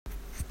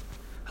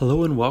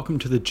Hello and welcome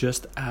to the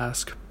Just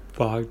Ask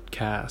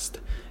podcast,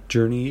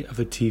 Journey of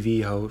a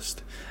TV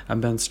Host. I'm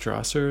Ben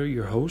Strasser,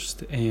 your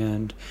host,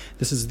 and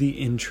this is the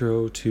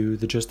intro to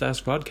the Just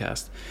Ask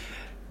podcast.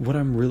 What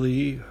I'm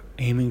really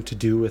aiming to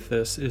do with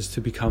this is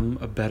to become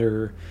a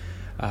better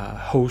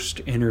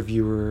host,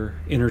 interviewer,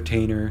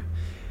 entertainer,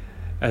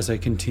 as I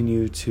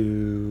continue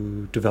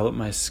to develop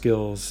my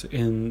skills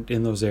in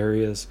those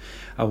areas.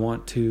 I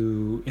want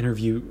to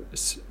interview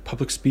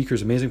public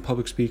speakers, amazing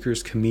public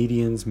speakers,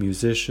 comedians,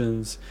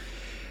 musicians,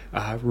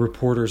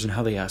 reporters, and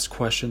how they ask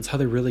questions, how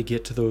they really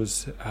get to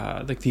those,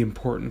 the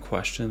important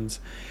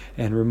questions,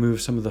 and remove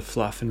some of the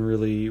fluff and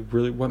really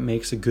what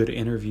makes a good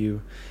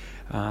interview.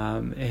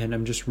 And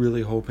I'm just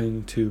really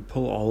hoping to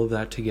pull all of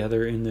that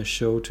together in this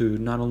show to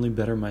not only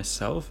better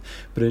myself,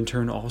 but in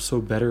turn also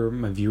better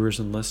my viewers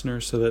and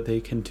listeners so that they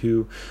can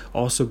too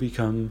also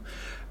become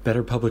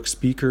better public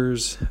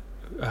speakers.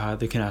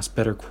 They can ask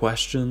better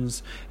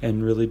questions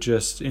and really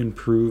just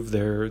improve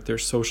their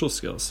social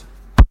skills.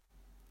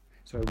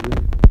 So I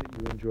really hope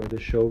that you enjoy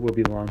this show. We'll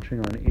be launching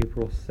on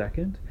April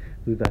 2nd.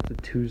 I believe that's a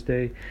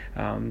Tuesday.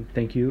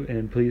 Thank you,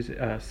 and please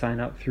sign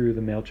up through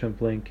the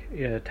MailChimp link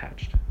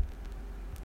attached.